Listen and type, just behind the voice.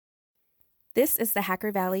This is the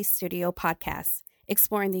Hacker Valley Studio podcast,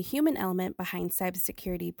 exploring the human element behind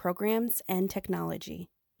cybersecurity programs and technology.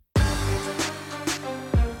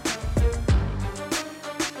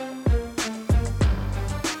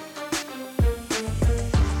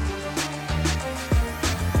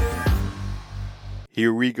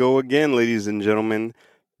 Here we go again, ladies and gentlemen.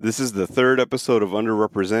 This is the third episode of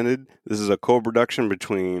Underrepresented. This is a co-production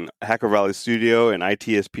between Hacker Valley Studio and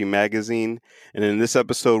ITSP Magazine. And in this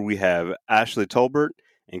episode, we have Ashley Tolbert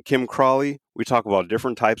and Kim Crawley. We talk about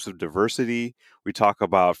different types of diversity. We talk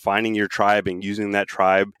about finding your tribe and using that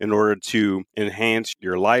tribe in order to enhance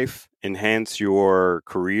your life, enhance your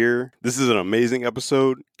career. This is an amazing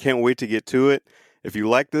episode. Can't wait to get to it. If you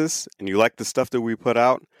like this and you like the stuff that we put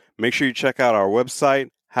out, make sure you check out our website,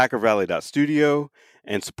 hackervalley.studio,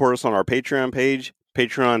 and support us on our Patreon page,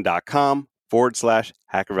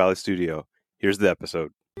 patreon.com/Hacker Valley Studio. Here's the episode.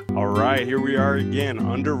 All right, here we are again,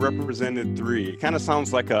 Underrepresented 3. It kind of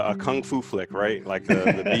sounds like a kung fu flick, right? Like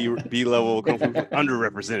the B-level kung fu flick.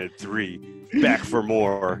 Underrepresented 3. Back for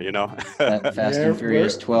more, you know? Fast and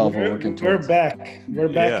Furious 12 we're working towards. We're back. We're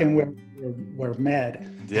back, and we're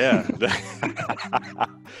mad. Yeah.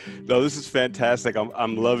 No, this is fantastic.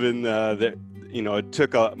 I'm loving that. You know, it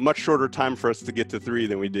took a much shorter time for us to get to 3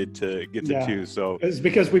 than we did to get to 2. So it's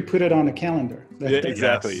because we put it on a calendar. Yeah,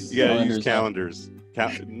 exactly. You gotta use calendars.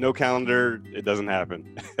 No calendar, it doesn't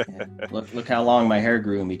happen. Yeah. Look how long my hair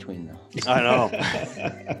grew in between though. I know.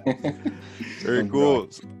 Very cool.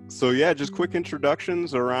 So yeah, just quick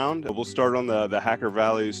introductions around. We'll start on the Hacker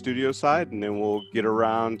Valley Studio side, and then we'll get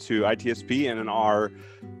around to ITSP and our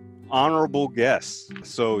honorable guests.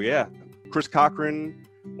 So yeah, Chris Cochran,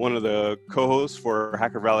 one of the co-hosts for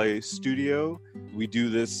Hacker Valley Studio. We do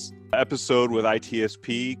this episode with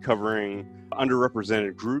ITSP covering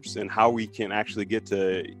underrepresented groups and how we can actually get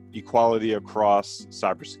to equality across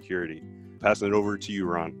cybersecurity. Passing it over to you,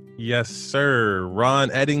 Ron. Yes, sir.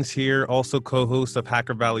 Ron Eddings here, also co-host of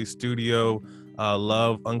Hacker Valley Studio.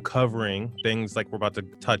 Love uncovering things like we're about to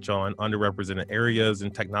touch on, underrepresented areas in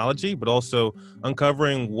technology, but also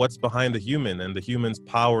uncovering what's behind the human and the humans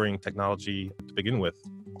powering technology to begin with.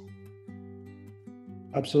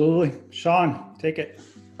 Absolutely. Sean, take it.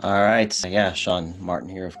 All right. Yeah, Sean Martin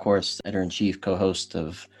here, of course, editor-in-chief, co-host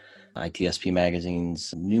of ITSP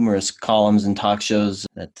Magazine's numerous columns and talk shows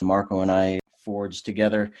that Marco and I forged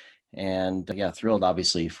together. And yeah, thrilled,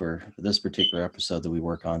 obviously, for this particular episode that we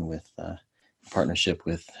work on with partnership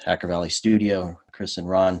with Hacker Valley Studio, Chris and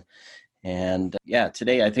Ron. And yeah,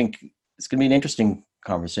 today I think it's going to be an interesting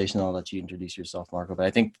conversation. I'll let you introduce yourself, Marco. But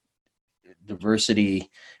I think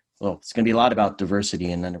diversity, well, it's going to be a lot about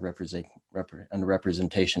diversity and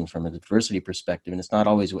underrepresentation from a diversity perspective. And it's not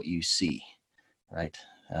always what you see, right?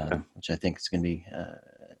 Which I think is going to be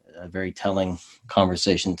a very telling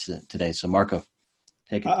conversation today. So Marco,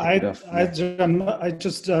 take it. I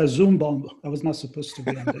just Zoom bombed. I was not supposed to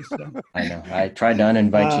be on this. So. I know. I tried to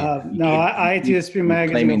uninvite you. ITSP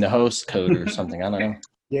Magazine. Claiming the host code or something. I don't know.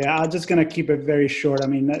 Yeah, I'm just going to keep it very short. I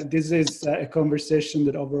mean, this is a conversation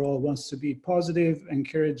that overall wants to be positive,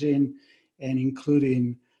 encouraging, and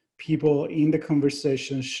including people in the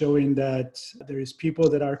conversation, showing that there is people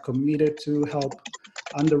that are committed to help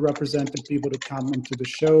underrepresented people to come onto the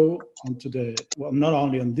show, not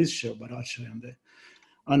only on this show, but actually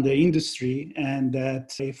on the industry, and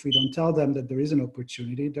that if we don't tell them that there is an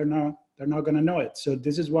opportunity, they're not going to know it. So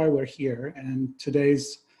this is why we're here. And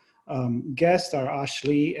today's guests are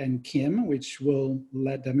Ashley and Kim, which will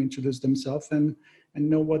let them introduce themselves and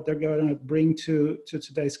know what they're going to bring to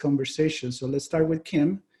today's conversation. So let's start with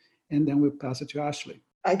Kim, and then we'll pass it to Ashley.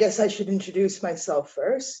 I guess I should introduce myself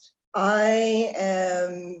first. I've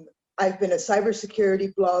been a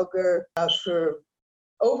cybersecurity blogger for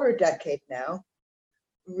over a decade now.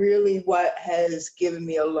 Really what has given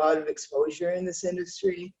me a lot of exposure in this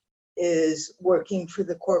industry is working for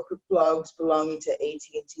the corporate blogs belonging to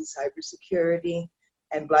AT&T Cybersecurity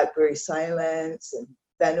and BlackBerry Cylance and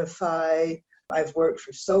Venafi. I've worked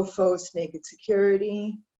for Sophos, Naked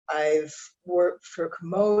Security. I've worked for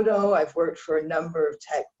Komodo. I've worked for a number of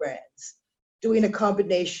tech brands, doing a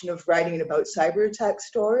combination of writing about cyber attack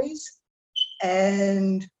stories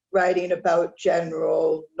and writing about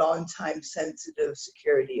general non-time sensitive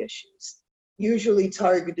security issues, usually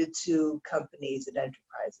targeted to companies and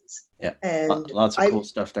enterprises. Yeah, and lots of cool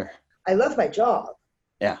stuff there. I love my job.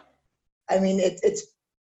 Yeah. I mean,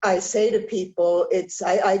 I say to people,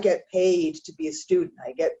 I get paid to be a student.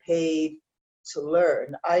 I get paid to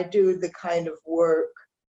learn. I do the kind of work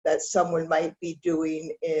that someone might be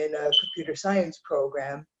doing in a computer science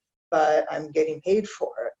program, but I'm getting paid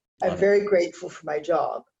for it. I'm very grateful for my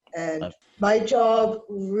job. And my job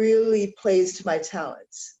really plays to my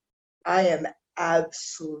talents. I am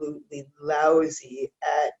absolutely lousy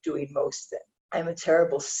at doing most things. I'm a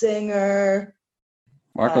terrible singer.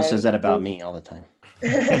 Marco says that about me all the time.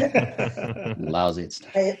 Lousy at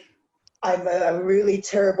stuff. I'm a really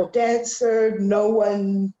terrible dancer. No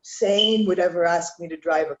one sane would ever ask me to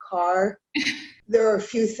drive a car. There are a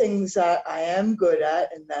few things that I am good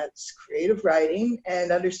at, and that's creative writing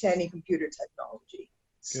and understanding computer technology.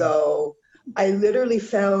 Good. So I literally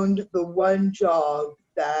found the one job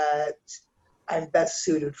that I'm best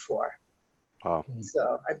suited for. Wow.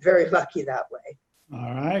 So I'm very lucky that way.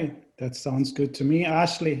 All right. That sounds good to me.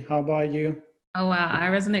 Ashley, how about you? Oh, wow. I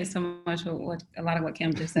resonate so much with a lot of what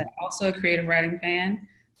Kim just said. Also a creative writing fan.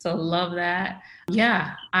 So love that.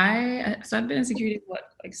 Yeah. I've been in security,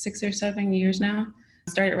 like 6 or 7 years now.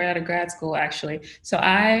 I started right out of grad school, actually. So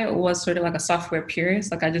I was sort of like a software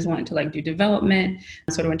purist. Like I just wanted to like do development.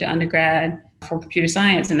 I sort of went to undergrad for computer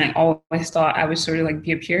science. And I always thought I would sort of like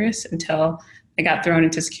be a purist until I got thrown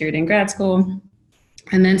into security in grad school.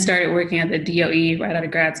 And then started working at the DOE right out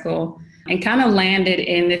of grad school. And kind of landed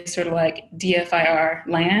in this sort of like DFIR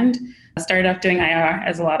land. I started off doing IR,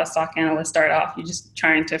 as a lot of SOC analysts start off. You're just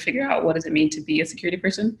trying to figure out what does it mean to be a security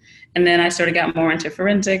person. And then I sort of got more into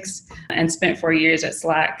forensics and spent 4 years at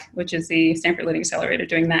SLAC, which is the Stanford Learning Accelerator,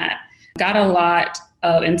 doing that. Got a lot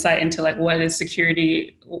of insight into like what is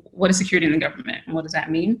security in the government and what does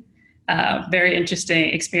that mean? Very interesting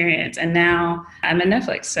experience. And now I'm at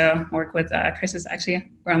Netflix, so work with Crisis.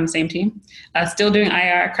 Actually, we're on the same team. Still doing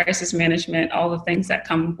IR, crisis management, all the things that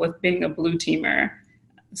come with being a blue teamer.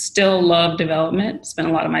 Still love development. Spend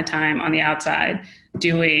a lot of my time on the outside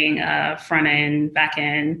doing front end, back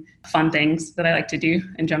end, fun things that I like to do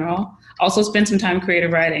in general. Also spend some time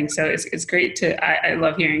creative writing. So it's great I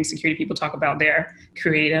love hearing security people talk about their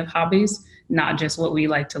creative hobbies, not just what we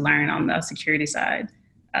like to learn on the security side.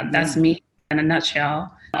 That's me in a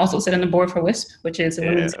nutshell. I also sit on the board for WISP, which is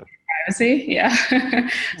Women's Privacy. Yeah.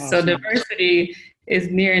 Awesome. So diversity is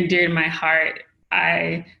near and dear to my heart.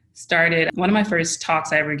 One of my first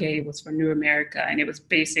talks I ever gave was for New America, and it was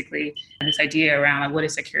basically this idea around like, what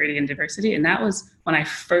is security and diversity? And that was when I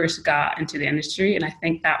first got into the industry. And I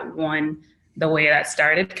think that the way that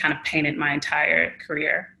started kind of painted my entire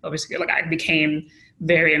career over security. Like I became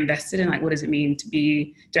very invested in like, what does it mean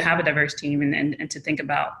to have a diverse team and to think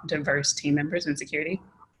about diverse team members in security.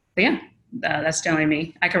 But yeah, that's generally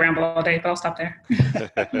me. I could ramble all day, but I'll stop there.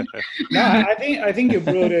 No, I think you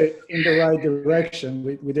brought it in the right direction.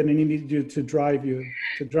 We didn't need you to drive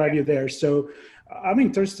you there. So I'm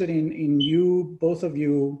interested in you, both of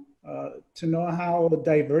you, to know how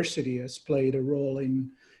diversity has played a role in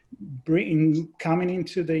coming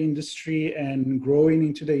into the industry and growing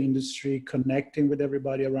into the industry, connecting with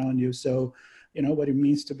everybody around you. So, you know, what it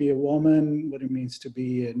means to be a woman, what it means to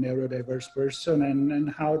be a neurodiverse person,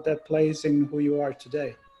 and how that plays in who you are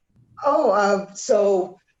today.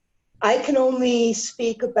 So I can only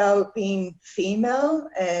speak about being female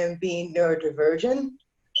and being neurodivergent.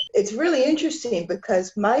 It's really interesting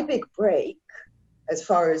because my big break, as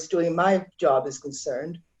far as doing my job is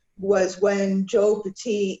concerned, was when Joe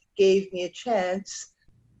Petit gave me a chance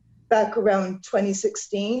back around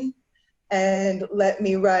 2016 and let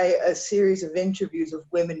me write a series of interviews of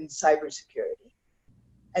women in cybersecurity.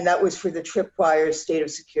 And that was for the Tripwire State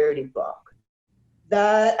of Security blog.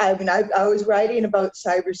 I was writing about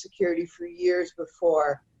cybersecurity for years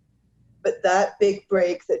before, but that big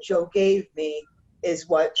break that Joe gave me is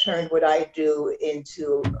what turned what I do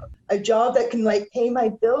into a job that can like pay my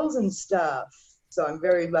bills and stuff. So I'm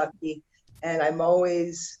very lucky, and I'm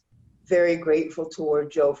always very grateful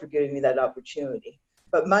toward Joe for giving me that opportunity.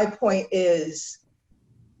 But my point is,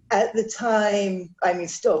 at the time, I mean,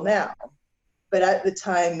 still now, but at the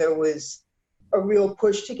time there was a real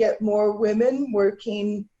push to get more women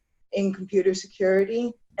working in computer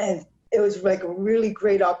security. And it was like a really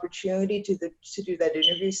great opportunity to do that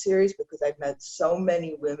interview series because I've met so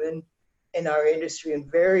many women in our industry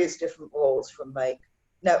in various different roles, from like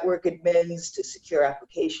network admins to secure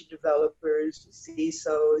application developers to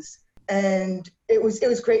CISOs. And it was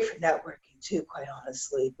great for networking too, quite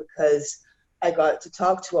honestly, because I got to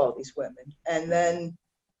talk to all these women. And then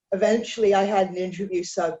eventually I had an interview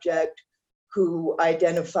subject who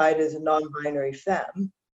identified as a non-binary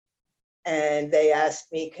femme. And they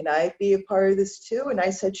asked me, can I be a part of this too? And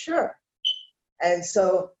I said, sure. And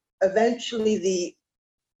so eventually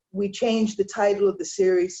we changed the title of the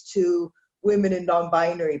series to Women and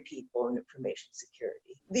Non-Binary People in Information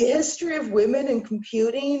Security. The history of women in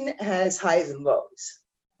computing has highs and lows.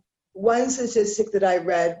 One statistic that I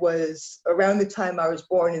read was around the time I was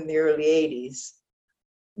born in the early 80s,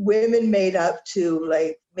 women made up to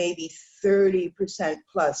like maybe 30%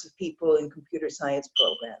 plus of people in computer science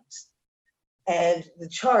programs. And the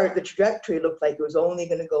trajectory looked like it was only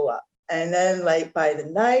going to go up. And then like by the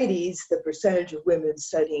 90s, the percentage of women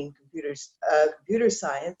studying computer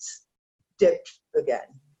science dipped again.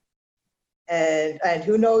 And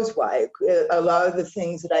who knows why? A lot of the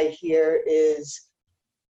things that I hear is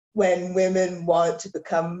when women want to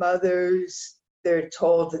become mothers, they're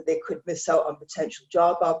told that they could miss out on potential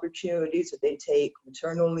job opportunities if they take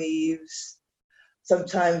maternal leaves.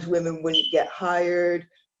 Sometimes women wouldn't get hired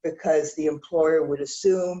because the employer would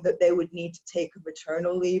assume that they would need to take a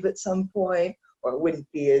maternal leave at some point, or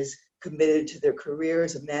wouldn't be as committed to their career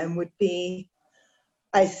as a man would be.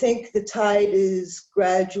 I think the tide is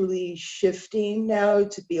gradually shifting now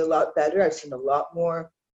to be a lot better. I've seen a lot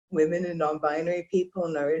more women and non-binary people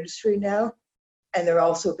in our industry now. And there have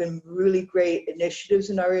also been really great initiatives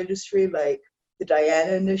in our industry, like the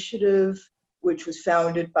Diana Initiative, which was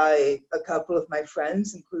founded by a couple of my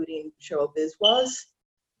friends, including Cheryl Biswas.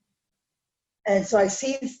 And so I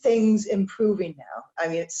see things improving now. I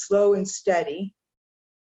mean, it's slow and steady,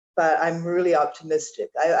 but I'm really optimistic.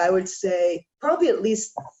 I would say probably at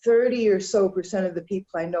least 30 or so % of the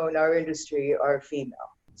people I know in our industry are female.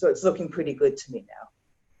 So it's looking pretty good to me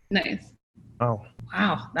now. Nice. Oh,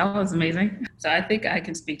 Wow, that was amazing. So I think I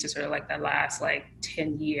can speak to sort of like the last like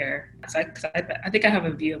 10 year. So I think I have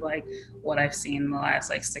a view of like what I've seen in the last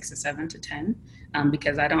like 6 to 7 to 10,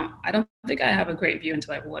 because I don't think I have a great view into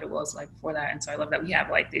like what it was like before that. And so I love that we have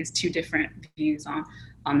like these two different views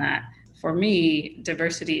on that. For me,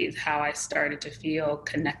 diversity is how I started to feel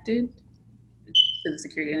connected to the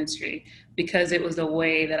security industry, because it was the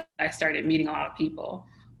way that I started meeting a lot of people.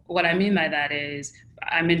 What I mean by that is,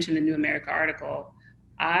 I mentioned the New America article.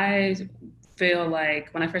 I feel like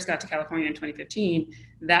when I first got to California in 2015,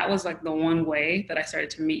 that was like the one way that I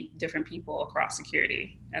started to meet different people across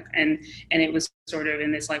security. And it was sort of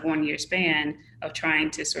in this like 1 year span of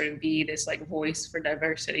trying to sort of be this like voice for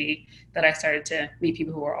diversity that I started to meet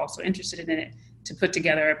people who are also interested in it, to put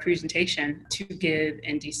together a presentation to give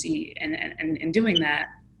in DC. And in doing that,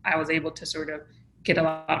 I was able to sort of get a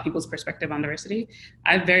lot of people's perspective on diversity.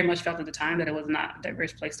 I very much felt at the time that it was not a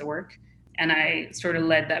diverse place to work. And I sort of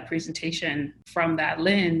led that presentation from that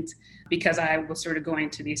lens, because I was sort of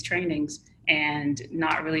going to these trainings and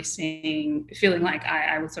not really feeling like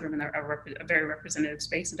I was sort of in a very representative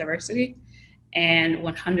space of diversity, and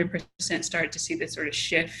 100% started to see this sort of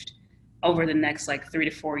shift over the next like 3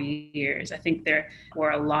 to 4 years. I think there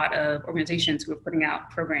were a lot of organizations who were putting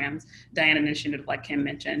out programs, Diana Initiative, like Kim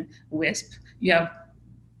mentioned, WISP. You have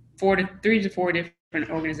 3 to 4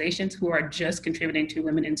 different organizations who are just contributing to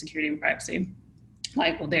women in security and privacy,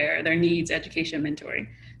 like their needs, education, mentoring.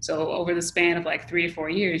 So over the span of like 3 to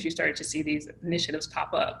 4 years, you started to see these initiatives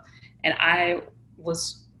pop up. And I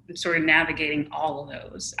was sort of navigating all of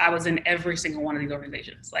those. I was in every single one of these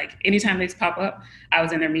organizations. Like anytime they pop up, I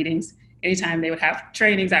was in their meetings. Anytime they would have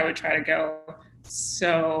trainings, I would try to go.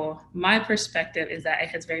 So my perspective is that it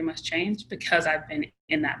has very much changed, because I've been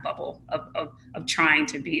in that bubble of trying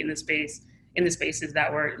to be in the spaces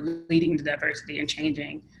that were leading to diversity and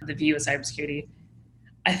changing the view of cybersecurity.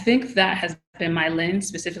 I think that has been my lens,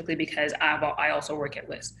 specifically because I also work at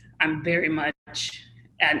WISP. I'm very much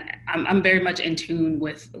in tune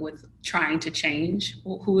with trying to change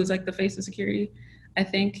who is like the face of security, I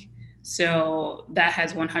think. So that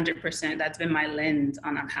has 100%, that's been my lens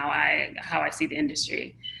on how I see the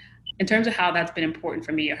industry. In terms of how that's been important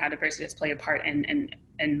for me, or how diversity has played a part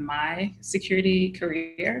in my security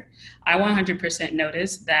career, I 100%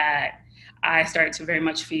 noticed that I started to very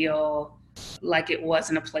much feel like it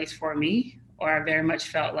wasn't a place for me, or I very much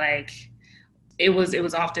felt like it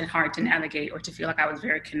was often hard to navigate, or to feel like I was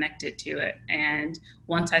very connected to it. And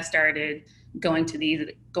once I started going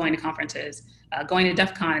to conferences, going to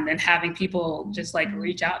DEF CON, and then having people just like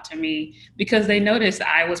reach out to me because they noticed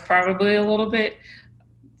I was probably a little bit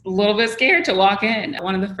scared to walk in.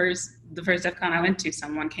 One of the first DEF CON I went to,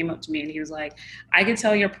 someone came up to me and he was like, "I could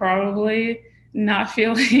tell you're probably not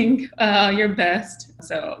feeling your best.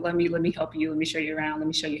 So let me help you. Let me show you around. Let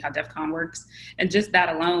me show you how DEF CON works." And just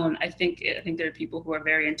that alone, I think there are people who are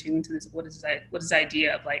very in tune to this. What is this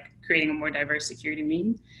idea of like creating a more diverse security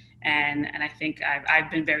mean? And I think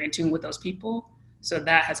I've been very in tune with those people. So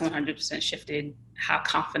that has 100% shifted how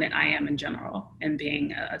confident I am in general in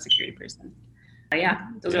being a security person.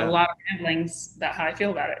 Those are a lot of ramblings about how I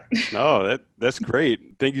feel about it. No, that's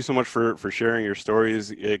great. Thank you so much for sharing your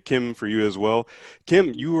stories. Kim, for you as well.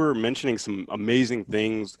 Kim, you were mentioning some amazing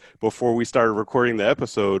things before we started recording the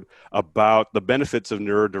episode about the benefits of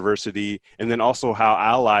neurodiversity, and then also how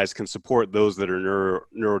allies can support those that are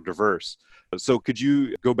neurodiverse. So could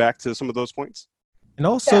you go back to some of those points? And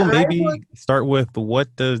also Yeah, maybe start with,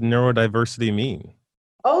 what does neurodiversity mean?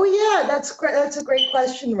 Oh yeah, that's great. That's a great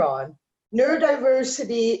question, Ron.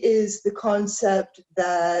 Neurodiversity is the concept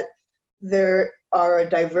that there are a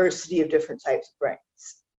diversity of different types of brains.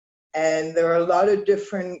 And there are a lot of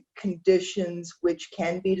different conditions which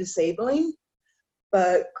can be disabling,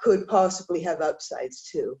 but could possibly have upsides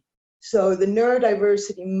too. So the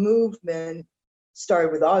neurodiversity movement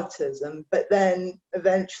started with autism, but then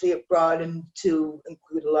eventually it broadened to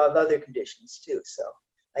include a lot of other conditions too. So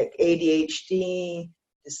like ADHD,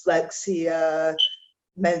 dyslexia,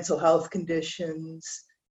 mental health conditions,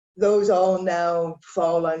 those all now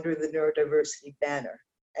fall under the neurodiversity banner.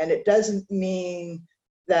 And it doesn't mean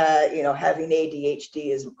that, having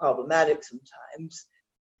ADHD isn't problematic sometimes.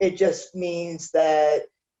 It just means that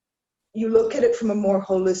you look at it from a more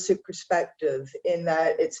holistic perspective, in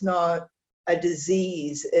that it's not a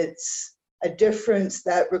disease, it's a difference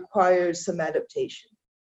that requires some adaptation.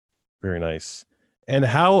 Very nice. And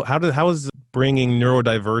how is bringing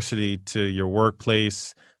neurodiversity to your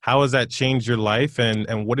workplace, how has that changed your life,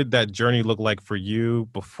 and what did that journey look like for you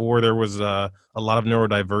before there was a lot of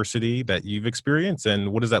neurodiversity that you've experienced,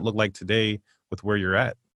 and what does that look like today with where you're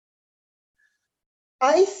at?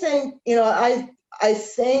 I think, I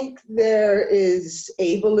think there is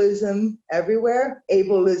ableism everywhere.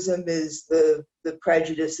 Ableism is the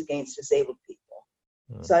prejudice against disabled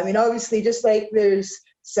people. So, obviously, just like there's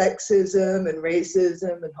sexism and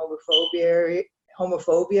racism and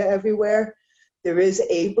homophobia everywhere, there is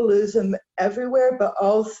ableism everywhere, but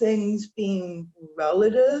all things being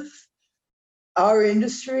relative, our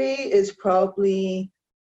industry is probably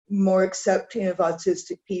more accepting of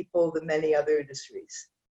autistic people than many other industries.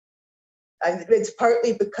 And it's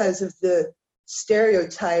partly because of the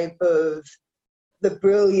stereotype of the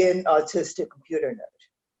brilliant autistic computer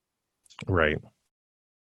nerd. Right.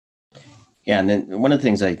 Yeah, and then one of the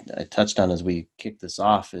things I touched on as we kicked this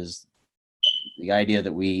off is the idea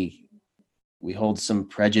that we hold some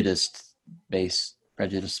prejudice based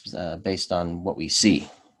on what we see,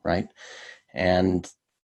 right? And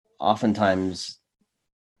oftentimes,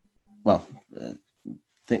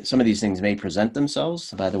 some of these things may present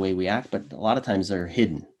themselves by the way we act, but a lot of times they're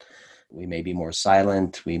hidden. We may be more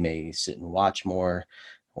silent, we may sit and watch more,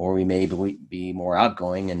 or we may be more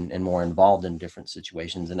outgoing and more involved in different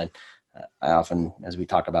situations. And I often, as we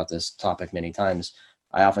talk about this topic many times,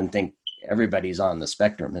 I often think everybody's on the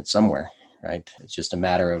spectrum. It's somewhere, right? It's just a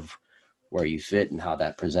matter of where you fit and how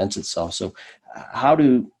that presents itself. So how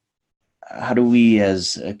do we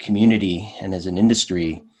as a community and as an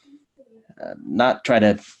industry not try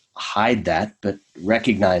to hide that, but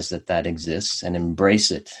recognize that exists and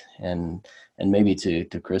embrace it? And maybe to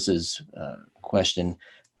Chris's question,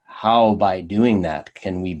 how by doing that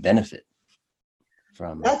can we benefit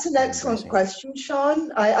from? That's an excellent question,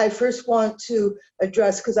 Sean. I first want to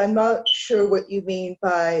address, because I'm not sure what you mean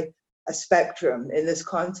by a spectrum in this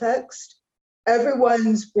context.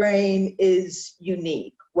 Everyone's brain is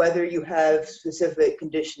unique, whether you have specific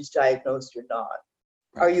conditions diagnosed or not.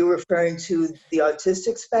 Are you referring to the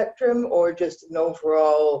autistic spectrum or just an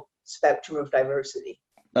overall spectrum of diversity?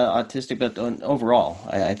 Autistic, but overall,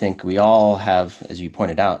 I think we all have, as you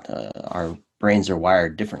pointed out, our brains are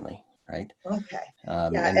wired differently, right? Okay.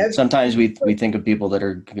 And sometimes we think of people that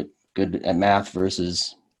are good at math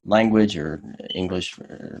versus language, or English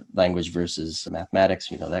language versus mathematics,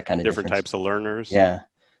 that kind of different types of learners. Yeah.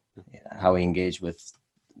 How we engage with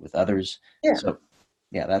others. Yeah. So,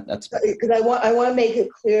 yeah, that's because I want to make it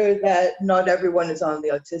clear that not everyone is on the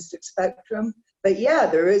autistic spectrum, but yeah,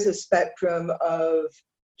 there is a spectrum of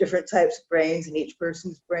different types of brains, and each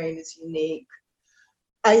person's brain is unique.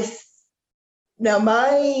 Now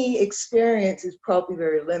my experience is probably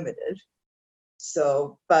very limited.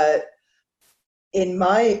 So, but in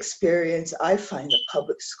my experience, I find the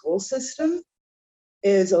public school system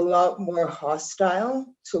is a lot more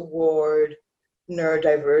hostile toward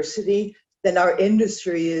neurodiversity than our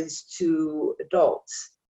industry is to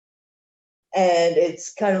adults. And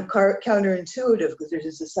it's kind of counterintuitive, because there's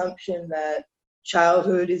this assumption that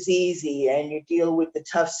childhood is easy and you deal with the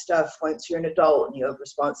tough stuff once you're an adult and you have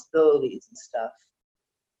responsibilities and stuff.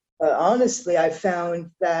 But honestly, I found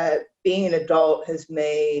that being an adult has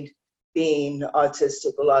made being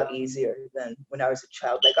autistic a lot easier than when I was a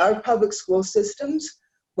child. Like our public school systems,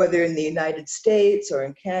 whether in the United States or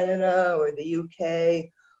in Canada or the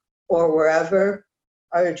UK or wherever,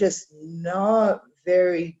 are just not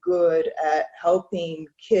very good at helping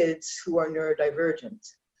kids who are neurodivergent.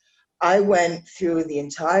 I went through the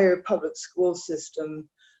entire public school system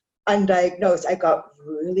undiagnosed. I got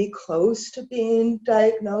really close to being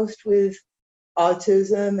diagnosed with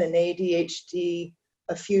autism and ADHD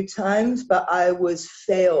a few times, but I was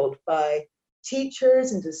failed by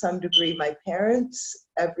teachers and to some degree my parents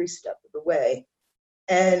every step of the way.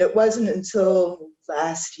 And it wasn't until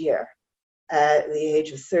last year at the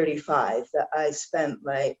age of 35 that I spent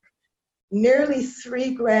like nearly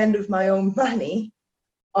 $3,000 of my own money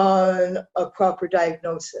on a proper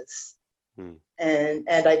diagnosis. And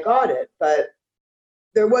I got it, but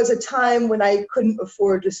there was a time when I couldn't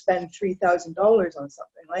afford to spend $3,000 on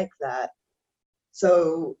something like that.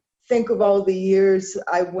 So think of all the years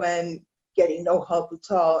I went getting no help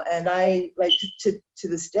at all. And I, like, to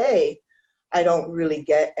this day, I don't really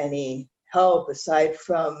get any help aside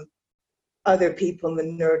from other people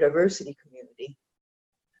in the neurodiversity community.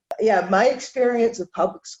 Yeah, my experience of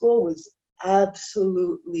public school was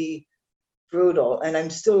absolutely brutal, and I'm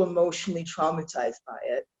still emotionally traumatized by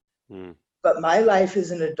it. But my life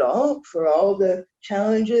as an adult, for all the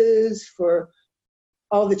challenges,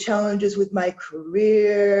 with my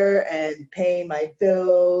career and paying my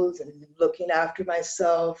bills and looking after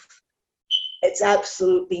myself, it's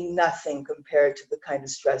absolutely nothing compared to the kind of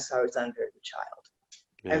stress I was under as a child.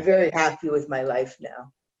 Yeah. I'm very happy with my life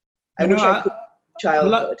now. I wish I could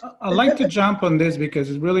childhood. I'd like to jump on this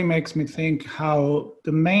because it really makes me think how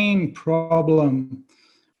one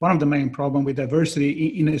of the main problems with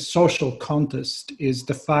diversity in a social context is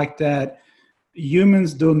the fact that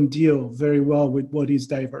humans don't deal very well with what is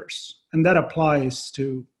diverse. And that applies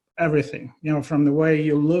to everything, from the way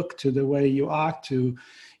you look to the way you act to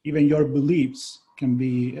even your beliefs can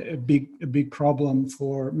be a big problem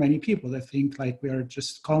for many people. They think like we are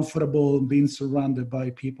just comfortable being surrounded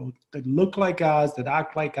by people that look like us, that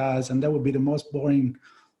act like us, and that would be the most boring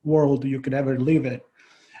world you could ever live in.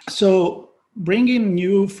 So bringing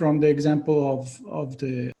you from the example of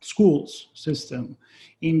the schools system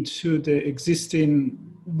into the existing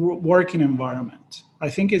working environment, I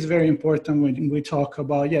think it's very important when we talk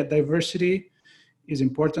about, diversity is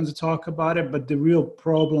important to talk about it, but the real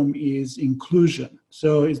problem is inclusion.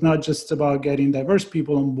 So it's not just about getting diverse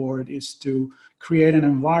people on board, it's to create an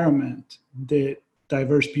environment that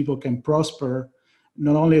diverse people can prosper,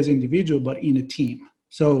 not only as individual, but in a team.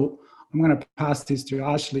 So I'm going to pass this to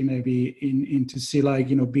Ashley maybe in to see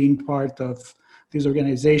being part of this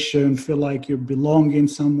organization, feel like you're belonging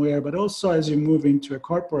somewhere, but also as you move into a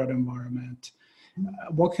corporate environment,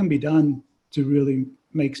 what can be done to really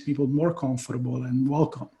makes people more comfortable and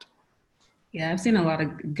welcomed? Yeah, I've seen a lot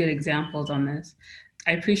of good examples on this.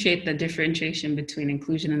 I appreciate the differentiation between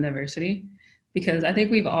inclusion and diversity, because I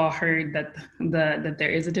think we've all heard that there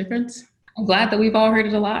is a difference. I'm glad that we've all heard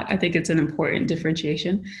it a lot. I think it's an important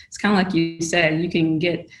differentiation. It's kind of like you said, you can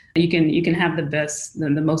have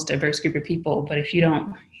the most diverse group of people, but if you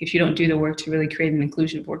don't do the work to really create an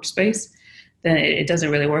inclusive workspace, then it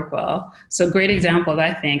doesn't really work well. So great example,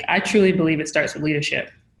 I truly believe it starts with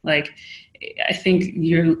leadership. Like, I think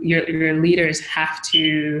your leaders have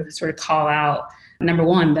to sort of call out, number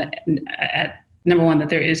one, that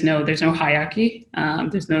there's no hierarchy.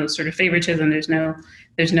 There's no sort of favoritism. There's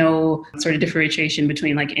no sort of differentiation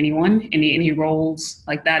between like anyone, any roles.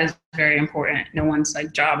 Like, that is very important. No one's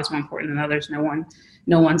like job is more important than others. No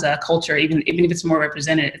one's culture, even if it's more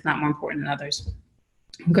represented, it's not more important than others.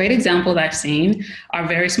 Great example that I've seen are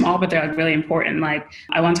very small, but they're like really important. Like,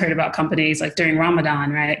 I once heard about companies like during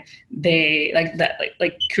Ramadan, right? They like that,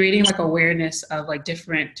 like creating like awareness of like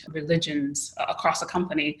different religions across a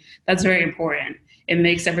company. That's very important. It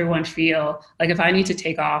makes everyone feel like if I need to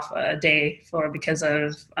take off a day because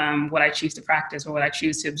of what I choose to practice or what I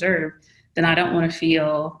choose to observe, then I don't want to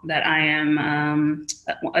feel that I am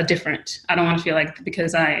a different. I don't want to feel like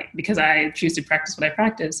because I choose to practice what I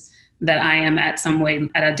practice, that I am at some way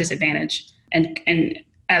at a disadvantage. And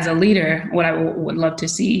as a leader, what I would love to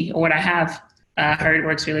see, or what I have heard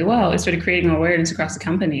works really well, is sort of creating awareness across the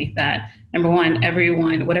company that, number one,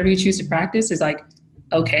 everyone, whatever you choose to practice is like,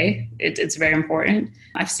 okay, it's very important.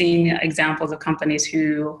 I've seen examples of companies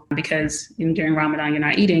who, because during Ramadan you're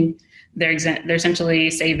not eating, they're essentially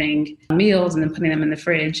saving meals and then putting them in the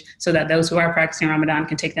fridge so that those who are practicing Ramadan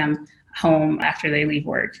can take them home after they leave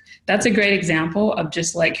work. That's a great example of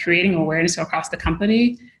just like creating awareness across the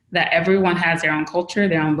company that everyone has their own culture,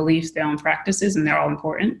 their own beliefs, their own practices, and they're all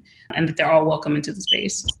important, and that they're all welcome into the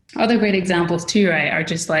space. Other great examples too, right, are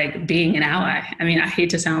just like being an ally. I mean, I hate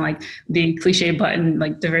to sound like the cliche button,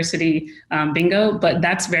 like diversity bingo, but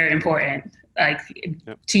that's very important. like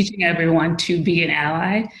Yep. teaching everyone to be an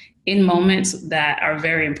ally in moments that are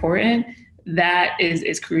very important, that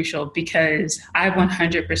is crucial, because I've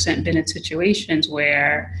 100% been in situations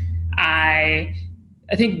where I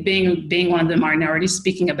think being one of the minorities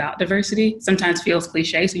speaking about diversity sometimes feels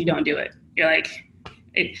cliche, so you don't do it. You're like,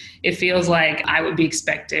 it feels like I would be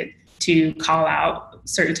expected to call out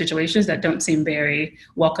certain situations that don't seem very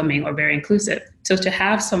welcoming or very inclusive. So to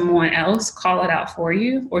have someone else call it out for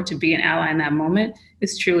you, or to be an ally in that moment,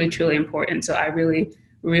 is truly, truly important. So I really,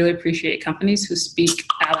 really appreciate companies who speak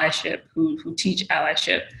allyship, who teach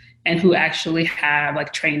allyship, and who actually have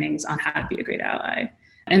like trainings on how to be a great ally.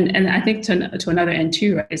 And I think to another end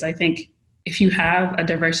too, right, is I think if you have a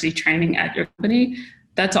diversity training at your company,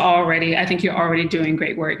 I think you're already doing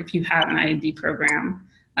great work. If you have an IED program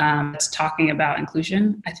that's talking about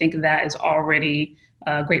inclusion, I think that is already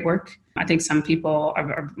great work. I think some people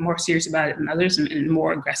are more serious about it than others, and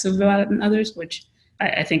more aggressive about it than others, which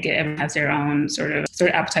I think everyone has their own sort of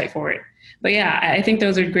appetite for it. But yeah, I think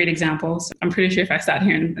those are great examples. I'm pretty sure if I sat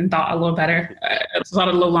here and thought a little better, thought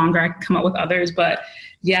a little longer, I could come up with others. But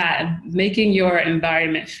yeah, making your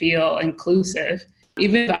environment feel inclusive.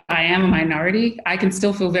 Even if I am a minority, I can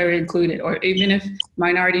still feel very included. Or even if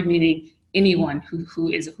minority meaning anyone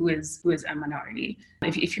who is a minority.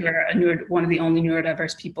 If you're one of the only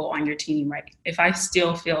neurodiverse people on your team, right? If I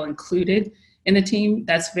still feel included in the team,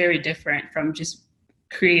 that's very different from just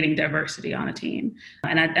creating diversity on a team.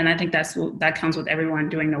 And I think that comes with everyone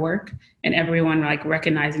doing the work, and everyone like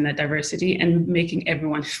recognizing that diversity and making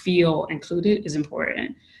everyone feel included is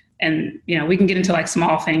important. And, we can get into like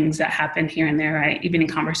small things that happen here and there, right? Even in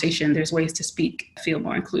conversation, there's ways to feel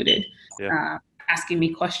more included. Yeah. Asking me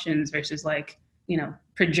questions versus like,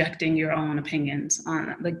 projecting your own opinions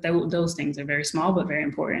on like those things are very small, but very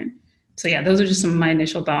important. So yeah, those are just some of my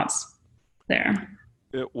initial thoughts there.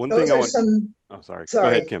 Yeah, Sorry. Go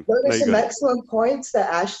ahead, Kim. Those are some excellent points that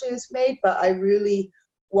Ashley has made, but I really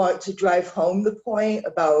want to drive home the point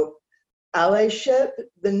about allyship.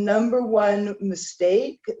 The number one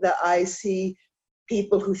mistake that I see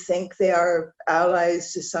people who think they are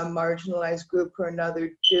allies to some marginalized group or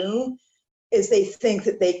another do is they think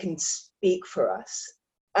that they can speak for us.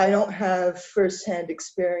 I don't have firsthand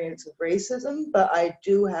experience of racism, but I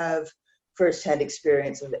do have firsthand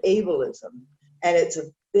experience of ableism. And it's a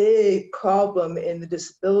big problem in the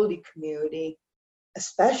disability community,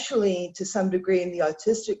 especially to some degree in the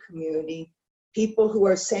autistic community. People who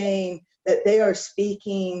are saying that they are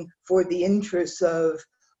speaking for the interests of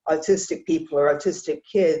autistic people or autistic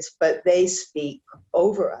kids, but they speak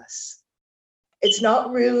over us. It's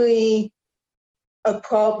not really a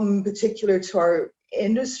problem particular to our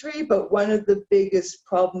industry, but one of the biggest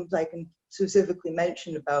problems I can specifically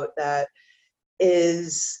mention about that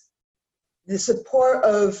is the support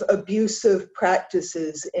of abusive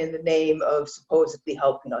practices in the name of supposedly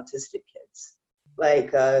helping autistic kids,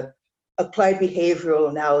 like applied behavioral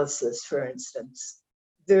analysis, for instance.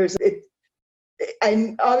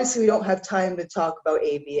 And obviously we don't have time to talk about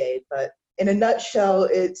ABA, but in a nutshell,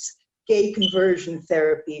 it's gay conversion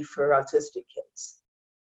therapy for autistic kids.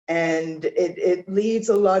 And it leads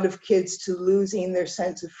a lot of kids to losing their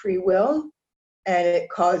sense of free will, and it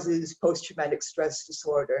causes post-traumatic stress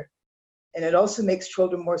disorder. And it also makes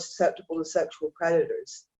children more susceptible to sexual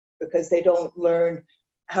predators because they don't learn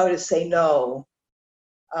how to say no.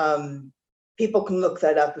 People can look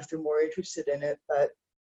that up if they're more interested in it. But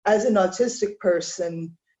as an autistic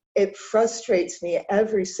person, it frustrates me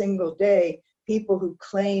every single day, people who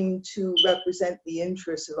claim to represent the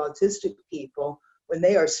interests of autistic people when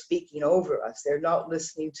they are speaking over us. They're not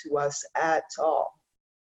listening to us at all.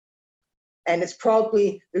 And it's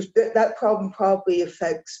probably, that problem probably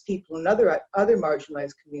affects people in other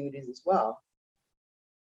marginalized communities as well.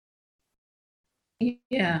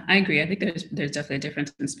 Yeah, I agree. I think there's definitely a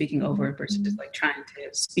difference in speaking over versus like trying to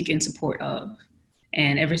speak in support of.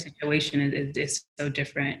 And every situation is so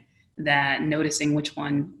different that noticing which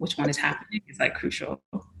one is happening is like crucial,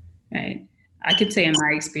 right? I could say in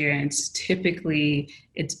my experience, typically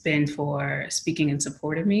it's been for speaking in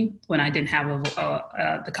support of me when I didn't have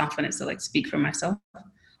the confidence to like speak for myself,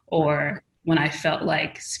 or when I felt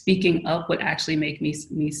like speaking up would actually make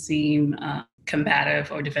me seem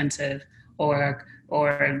combative or defensive, or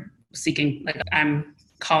seeking, like I'm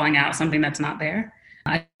calling out something that's not there.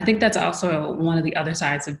 I think that's also one of the other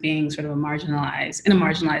sides of being sort of in a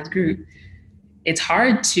marginalized group. It's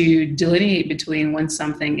hard to delineate between when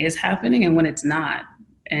something is happening and when it's not.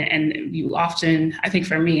 And you often, I think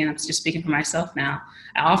for me, and I'm just speaking for myself now,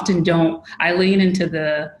 I lean into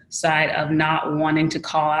the side of not wanting to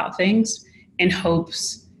call out things in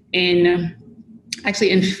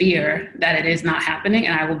actually in fear that it is not happening,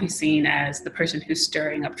 and I will be seen as the person who's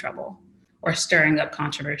stirring up trouble or stirring up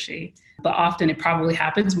controversy. But often it probably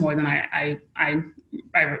happens more than I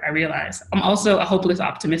realize. I'm also a hopeless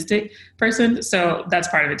optimistic person, so that's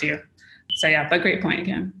part of it too. So yeah, but great point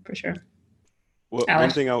again, for sure. Well, one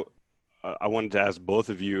thing I wanted to ask both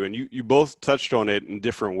of you, and you both touched on it in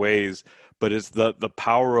different ways, but it's the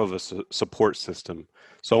power of a support system.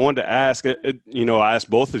 So I wanted to ask, I asked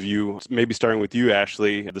both of you, maybe starting with you,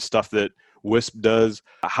 Ashley, the stuff that WISP does.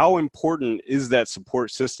 How important is that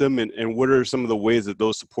support system, and what are some of the ways that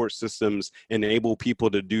those support systems enable people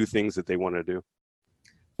to do things that they want to do?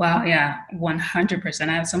 Wow, yeah, 100%.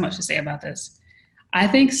 I have so much to say about this. I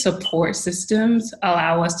think support systems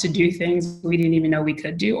allow us to do things we didn't even know we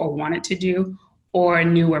could do or wanted to do or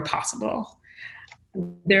knew were possible.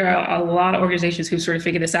 There are a lot of organizations who sort of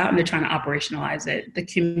figured this out and they're trying to operationalize it. The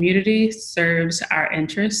community serves our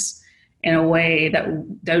interests in a way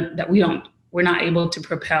that we're not able to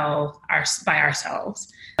propel by ourselves.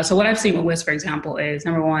 So what I've seen with WISP, for example, is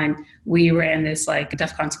number one, we ran this like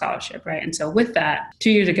DEF CON scholarship, right? And so with that,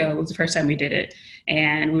 2 years ago was the first time we did it.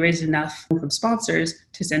 And we raised enough from sponsors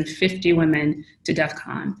to send 50 women to DEF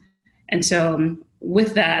CON. And so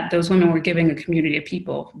with that, those women were giving a community of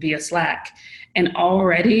people via Slack. And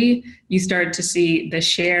already you start to see the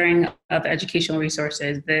sharing of educational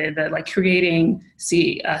resources, the like creating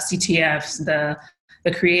CTFs, the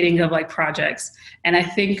creating of like projects. And I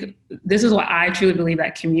think this is what I truly believe,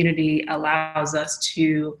 that community allows us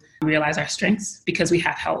to realize our strengths because we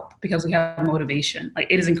have help, because we have motivation. Like,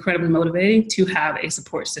 it is incredibly motivating to have a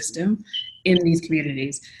support system in these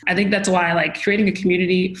communities. I think that's why like creating a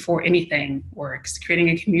community for anything works. Creating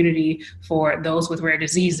a community for those with rare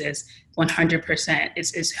diseases, 100%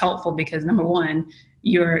 is helpful because number one,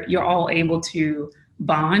 you're all able to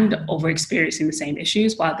bond over experiencing the same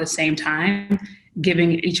issues while at the same time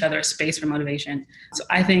giving each other a space for motivation. So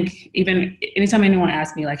I think even anytime anyone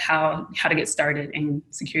asks me like how to get started in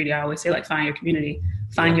security, I always say like find your community,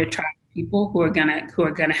 find your tribe of people who are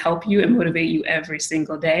gonna help you and motivate you every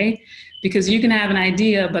single day, because you can have an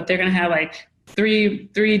idea, but they're gonna have like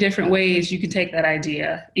three different ways you can take that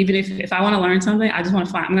idea. Even if I want to learn something, I'm going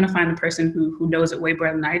to find the person who knows it way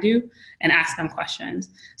better than I do and ask them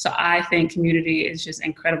questions. So I think community is just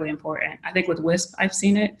incredibly important. I think with WISP, I've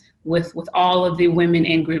seen it with all of the women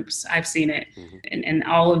in groups. I've seen it and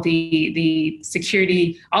all of the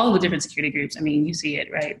security, all of the different security groups. I mean, you see it,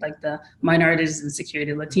 right? Like the minorities in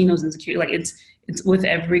security, Latinos in security, like it's with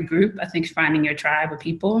every group. I think finding your tribe of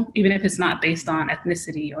people, even if it's not based on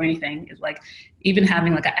ethnicity or anything, is like even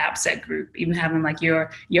having like an AppSec group, even having like your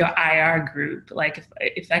IR group. Like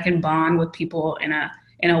if I can bond with people in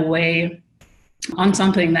a way on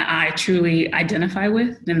something that I truly identify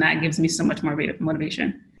with, then that gives me so much more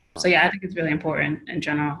motivation. So yeah, I think it's really important in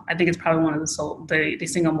general. I think it's probably one of the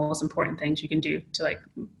single most important things you can do to like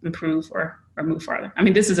improve or move farther. I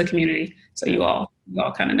mean, this is a community, so you all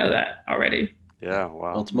kind of know that already. Yeah,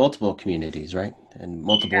 wow. Well, it's multiple communities, right? And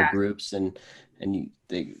multiple groups, and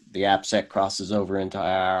the AppSec crosses over into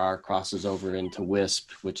IRR, crosses over into WISP,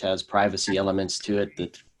 which has privacy elements to it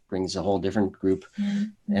that brings a whole different group.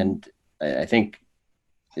 Mm-hmm. And I think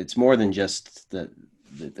it's more than just the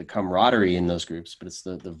camaraderie in those groups, but it's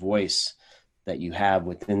the voice that you have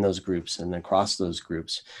within those groups and across those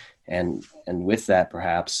groups. And with that,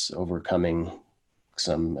 perhaps overcoming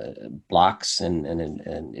some blocks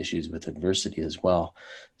and issues with adversity as well.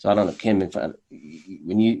 So I don't know, Kim,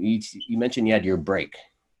 when you mentioned you had your break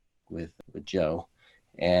with Joe,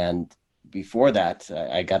 and before that,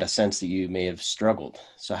 I got a sense that you may have struggled.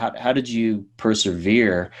 So how did you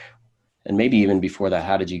persevere? And maybe even before that,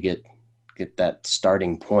 how did you get that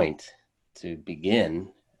starting point to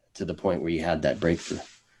begin to the point where you had that breakthrough?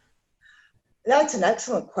 That's an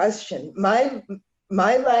excellent question.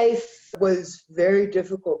 My life was very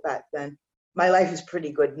difficult back then. My life is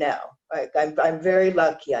pretty good now. Like I'm very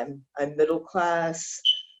lucky. I'm middle class.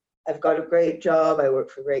 I've got a great job. I work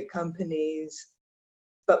for great companies.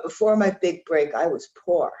 But before my big break, I was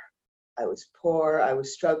poor. I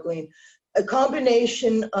was struggling. A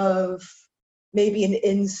combination of maybe an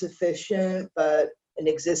insufficient but an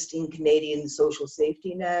existing Canadian social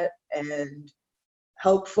safety net and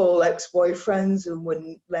helpful ex-boyfriends who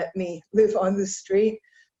wouldn't let me live on the street.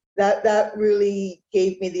 That really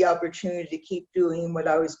gave me the opportunity to keep doing what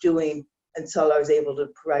I was doing until I was able to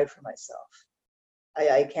provide for myself.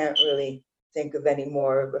 I can't really think of any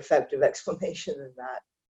more effective explanation than that.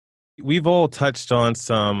 We've all touched on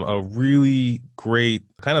some really great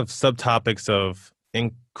kind of subtopics of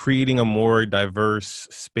creating a more diverse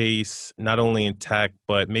space, not only in tech,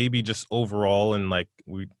 but maybe just overall. And like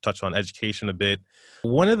we touched on education a bit.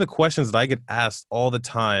 One of the questions that I get asked all the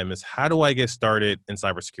time is, how do I get started in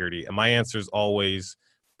cybersecurity? And my answer is always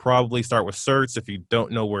probably start with certs if you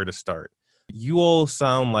don't know where to start. You all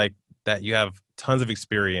sound like that you have tons of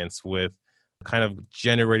experience with kind of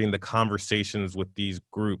generating the conversations with these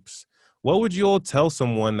groups. What would you all tell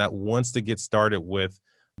someone that wants to get started with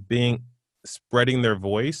spreading their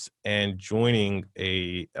voice and joining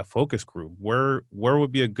a focus group? Where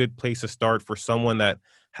would be a good place to start for someone that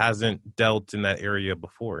hasn't dealt in that area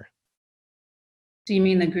before? Do you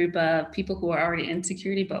mean the group of people who are already in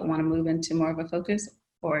security but want to move into more of a focus,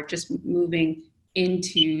 or just moving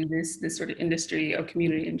into this sort of industry or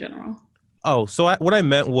community in general? Oh, so what I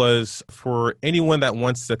meant was for anyone that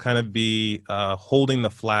wants to kind of be holding the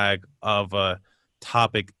flag of a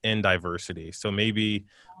topic in diversity. So maybe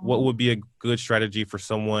what would be a good strategy for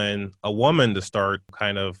a woman to start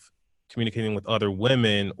kind of communicating with other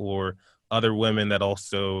women, or other women that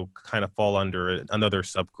also kind of fall under another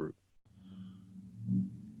subgroup?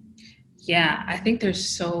 Yeah, I think there's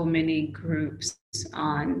so many groups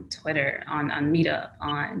on Twitter, on Meetup,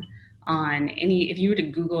 on any, if you were to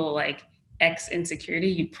Google like X insecurity,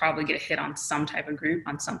 you'd probably get a hit on some type of group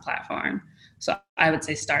on some platform. So I would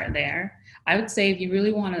say start there. I would say if you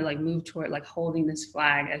really want to like move toward like holding this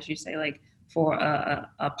flag, as you say, like for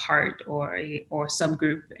a part or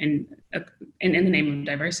subgroup in the name of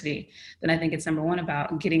diversity, then I think it's number one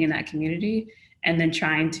about getting in that community and then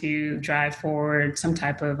trying to drive forward some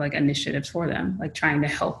type of like initiatives for them, like trying to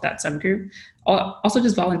help that subgroup. Also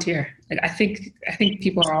just volunteer. Like I think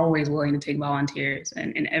people are always willing to take volunteers,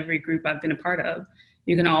 and in every group I've been a part of,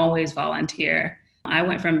 you can always volunteer. I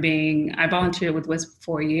went from I volunteered with WISP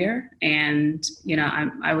for a year, and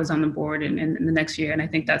I was on the board in the next year, and I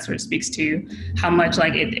think that sort of speaks to how much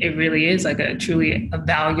like it really is like a truly a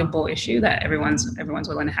valuable issue that everyone's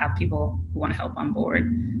willing to have people who want to help on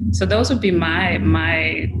board. So those would be my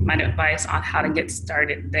advice on how to get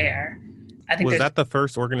started there. I think was that the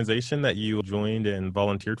first organization that you joined and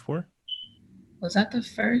volunteered for? Was that the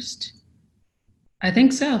first? I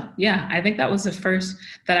think so. Yeah, I think that was the first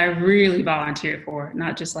that I really volunteered for.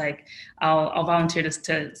 Not just like I'll volunteer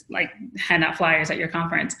to like hand out flyers at your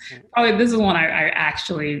conference. Probably this is one I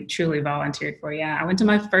actually truly volunteered for. Yeah,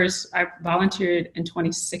 I volunteered in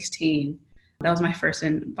 2016. That was my first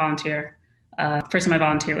time I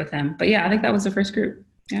volunteered with them. But yeah, I think that was the first group.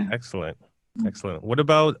 Yeah. Excellent. What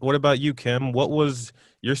about you, Kim? What was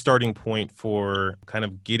your starting point for kind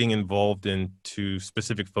of getting involved into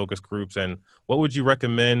specific focus groups, and what would you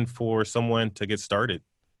recommend for someone to get started?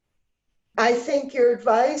 I think your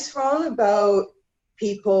advice, Ron, about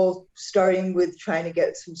people starting with trying to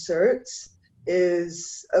get some certs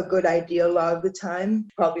is a good idea a lot of the time.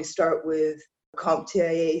 Probably start with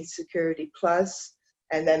CompTIA Security Plus,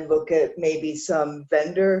 and then look at maybe some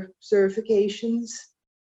vendor certifications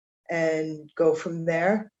and go from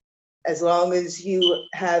there. As long as you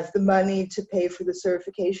have the money to pay for the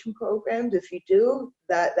certification programs, if you do,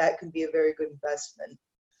 that can be a very good investment.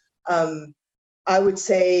 I would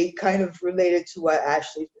say, kind of related to what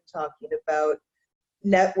Ashley's been talking about,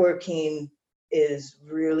 networking is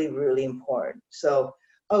really, really important. So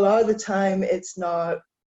a lot of the time it's not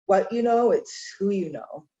what you know, it's who you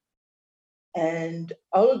know. And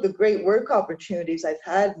all of the great work opportunities I've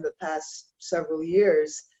had in the past several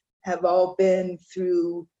years have all been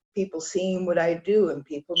through people seeing what I do and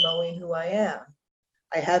people knowing who I am.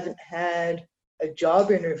 I haven't had a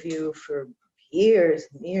job interview for years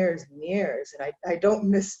and years and years, and I don't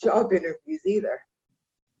miss job interviews either.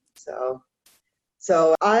 So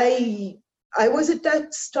I was a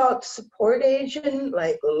desktop support agent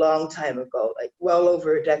like a long time ago, like well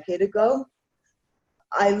over a decade ago.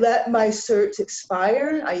 I let my certs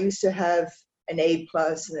expire. I used to have an A+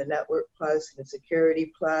 and a Network Plus and a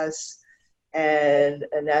Security Plus and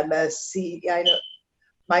an MSc, I know,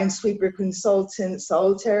 Minesweeper Consultant,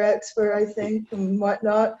 Solitaire Expert, I think, and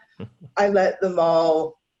whatnot. I let them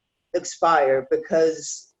all expire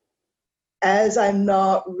because as I'm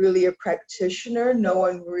not really a practitioner, no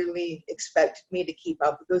one really expected me to keep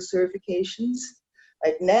up with those certifications.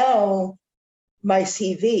 Like now, my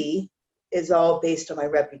CV is all based on my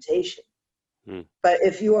reputation. But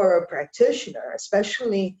if you are a practitioner,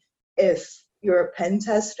 especially if you're a pen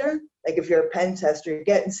tester, like if you're a pen tester,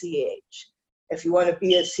 get in CH. If you want to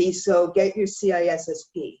be a CISO, get your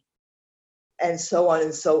CISSP, and so on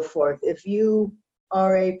and so forth. If you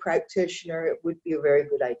are a practitioner, it would be a very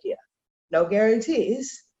good idea. No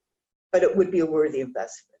guarantees, but it would be a worthy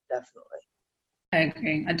investment, definitely. I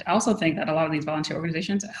agree. I also think that a lot of these volunteer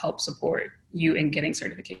organizations help support you in getting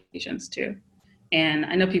certifications too. And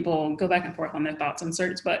I know people go back and forth on their thoughts on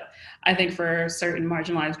certs, but I think for certain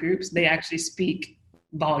marginalized groups, they actually speak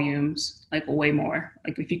volumes, like way more.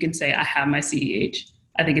 Like if you can say, I have my CEH,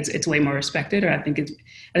 I think it's way more respected, or I think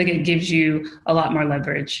it gives you a lot more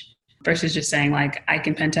leverage versus just saying like, I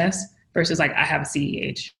can pen test versus like, I have a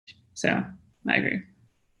CEH. So I agree.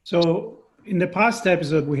 So in the past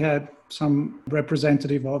episode, we had some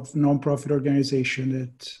representative of nonprofit organization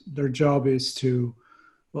that their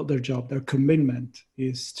commitment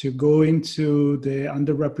is to go into the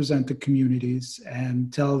underrepresented communities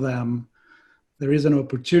and tell them there is an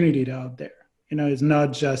opportunity out there. It's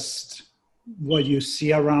not just what you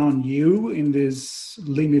see around you in this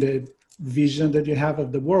limited vision that you have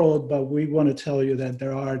of the world, but we want to tell you that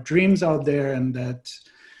there are dreams out there and that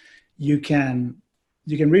you can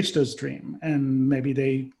reach those dreams, and maybe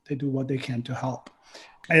they do what they can to help.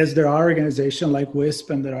 As there are organizations like WISP,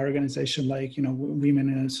 and there are organizations like Women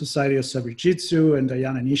in Society of Cyber Jiu-Jitsu and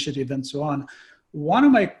Diana Initiative and so on. One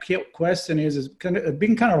of my questions is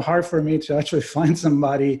been kind of hard for me to actually find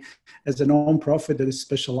somebody as a nonprofit that is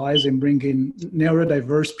specialized in bringing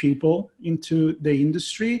neurodiverse people into the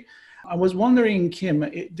industry. I was wondering, Kim,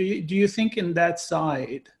 do you think in that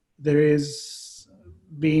side there is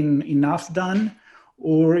been enough done,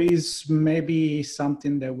 or is maybe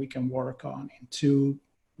something that we can work on into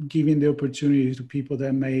giving the opportunity to people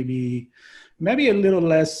that maybe a little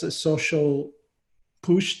less social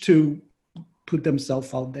push to put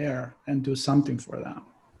themselves out there and do something for them?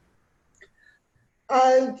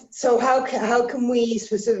 So how can we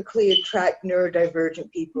specifically attract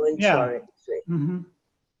neurodivergent people into our industry? Mm-hmm.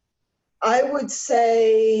 I would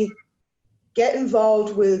say get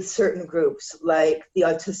involved with certain groups like the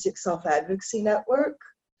Autistic Self-Advocacy Network,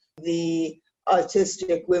 the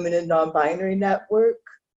Autistic Women and Non-Binary Network.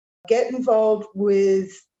 Get involved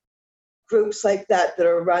with groups like that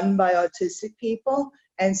are run by autistic people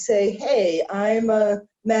and say, hey, I'm a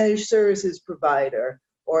managed services provider,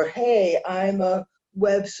 or hey, I'm a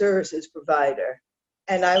web services provider,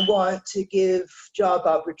 and I want to give job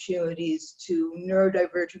opportunities to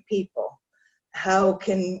neurodivergent people. How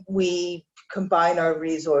can we combine our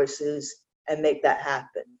resources and make that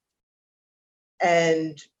happen?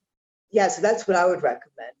 And yeah, so that's what I would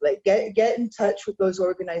recommend. Like get in touch with those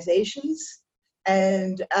organizations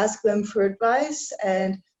and ask them for advice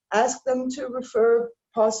and ask them to refer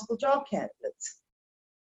possible job candidates.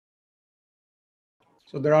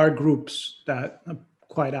 So there are groups that are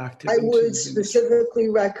quite active. I would specifically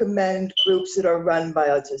recommend groups that are run by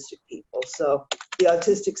autistic people. So the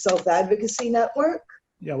Autistic Self-Advocacy Network.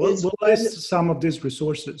 Yeah, we'll list some of these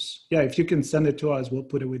resources. Yeah, if you can send it to us, we'll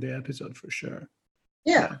put it with the episode for sure.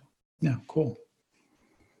 Yeah. Yeah, cool.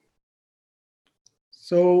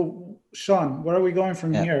 So, Sean, where are we going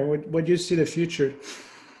from here? What do you see the future?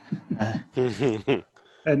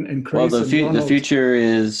 and Chris, the future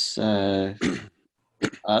is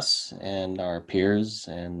us and our peers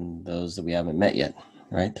and those that we haven't met yet,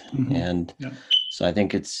 right? Mm-hmm. And so I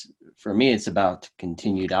think for me, it's about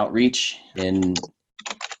continued outreach and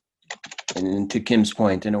to Kim's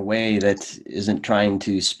point, in a way that isn't trying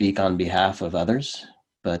to speak on behalf of others,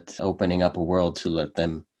 but opening up a world to let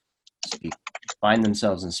them find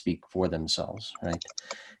themselves and speak for themselves, right?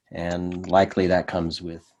 And likely that comes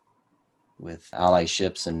with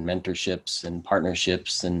allyships and mentorships and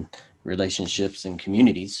partnerships and relationships and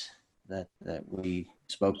communities that we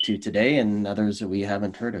spoke to today, and others that we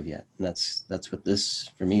haven't heard of yet. And that's what this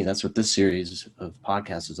series of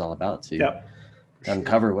podcasts is all about, to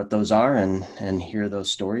uncover what those are and hear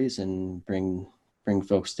those stories and bring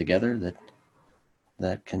folks together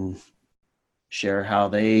that can share how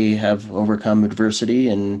they have overcome adversity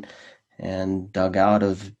and dug out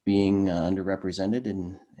of being underrepresented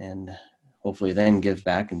and hopefully then give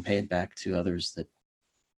back and pay it back to others that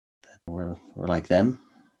were like them,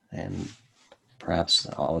 and perhaps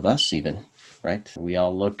all of us even, right? We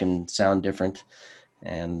all look and sound different,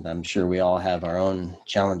 and I'm sure we all have our own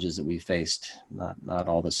challenges that we faced, not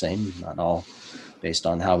all the same, not all based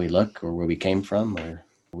on how we look or where we came from or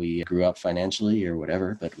we grew up financially or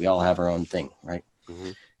whatever, but we all have our own thing, right?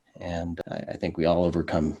 Mm-hmm. And I think we all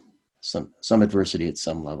overcome some adversity at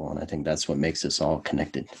some level, and I think that's what makes us all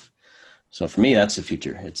connected. So for me, that's the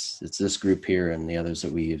future. It's this group here and the others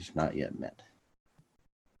that we've not yet met.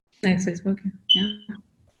 Nicely spoken. Yeah.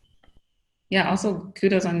 Yeah. Also,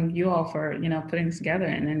 kudos on you all for putting this together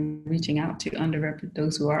and then reaching out to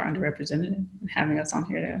those who are underrepresented and having us on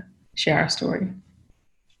here to share our story.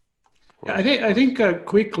 Yeah, I think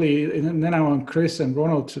quickly, and then I want Chris and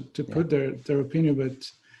Ronald to put their opinion. But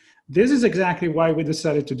this is exactly why we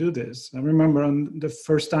decided to do this. I remember on the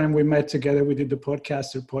first time we met together, we did the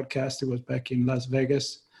Podcaster podcast. It was back in Las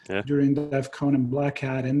Vegas during the DEF CON and Black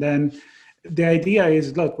Hat. And then the idea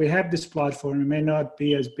is, look, we have this platform. It may not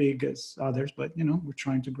be as big as others, but, we're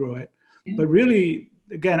trying to grow it. But really,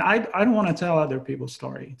 again, I don't want to tell other people's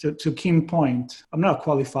story. To Kim's point, I'm not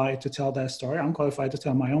qualified to tell that story. I'm qualified to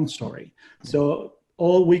tell my own story. So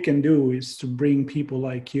all we can do is to bring people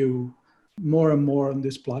like you more and more on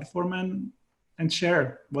this platform and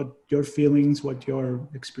share what your feelings, what your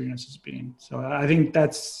experience has been. So I think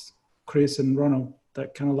that's, Chris and Ronald,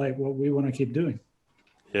 that kind of like what we want to keep doing.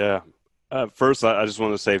 Yeah. First, I just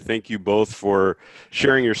want to say thank you both for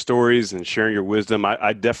sharing your stories and sharing your wisdom.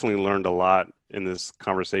 I definitely learned a lot in this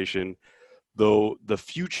conversation. Though the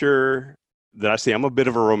future that I see, I'm a bit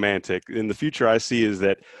of a romantic. In the future I see is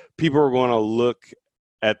that people are going to look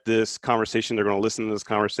at this conversation, they're going to listen to this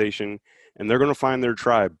conversation, and they're going to find their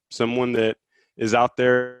tribe, someone that is out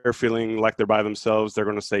there feeling like they're by themselves. They're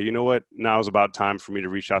going to say, you know what, now is about time for me to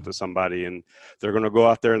reach out to somebody. And they're going to go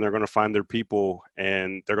out there and they're going to find their people,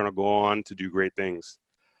 and they're going to go on to do great things.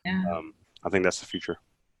 Yeah. I think that's the future.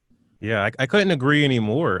 Yeah, I couldn't agree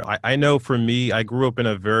anymore. I know for me, I grew up in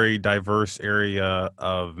a very diverse area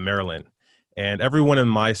of Maryland, and everyone in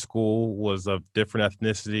my school was of different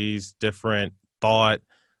ethnicities, different thought,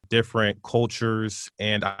 different cultures,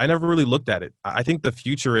 and I never really looked at it. I think the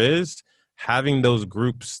future is having those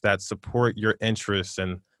groups that support your interests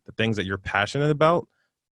and the things that you're passionate about,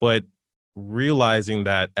 but realizing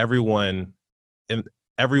that everyone's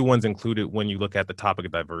included when you look at the topic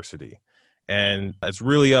of diversity. And it's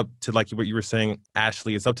really up to, like what you were saying,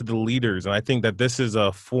 Ashley, it's up to the leaders. And I think that this is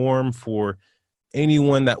a forum for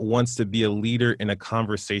anyone that wants to be a leader in a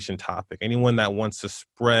conversation topic, anyone that wants to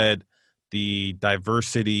spread the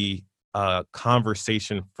diversity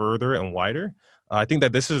conversation further and wider. I think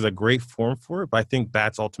that this is a great forum for it, but I think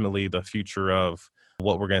that's ultimately the future of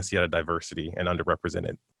what we're going to see out of diversity and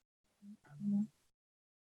underrepresented.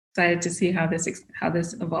 Excited to see how this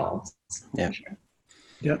evolves. Yeah. Sure.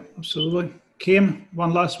 Yeah, absolutely. Kim,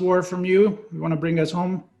 one last word from you. You want to bring us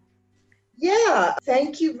home? Yeah,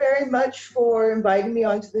 thank you very much for inviting me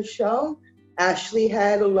onto the show. Ashley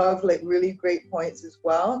had a lot of really great points as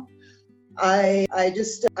well. I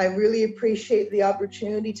really appreciate the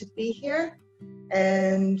opportunity to be here.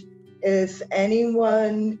 And if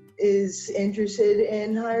anyone is interested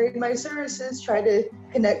in hiring my services, try to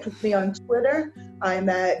connect with me on Twitter. I'm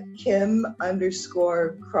at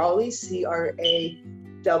Kim_Crawley, CRAWLEY.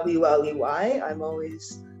 I'm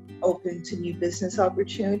always open to new business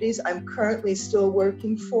opportunities. I'm currently still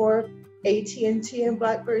working for AT&T and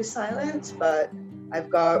BlackBerry Silent, but I've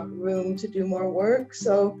got room to do more work.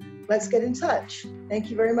 So let's get in touch.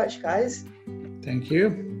 Thank you very much, guys. Thank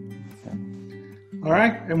you. All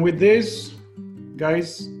right. And with this,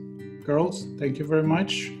 guys, girls, thank you very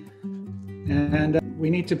much. And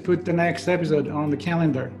we need to put the next episode on the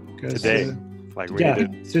calendar. Today. Put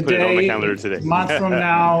it on the calendar today. A month from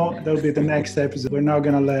now, that'll be the next episode. We're not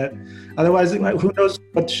going to otherwise, who knows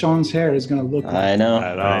what Sean's hair is going to look like. I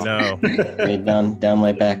know. Made down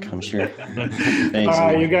my back, I'm sure. Thanks. All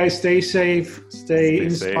right, you guys stay safe, stay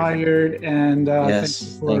inspired, and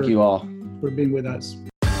yes, thank you all for being with us.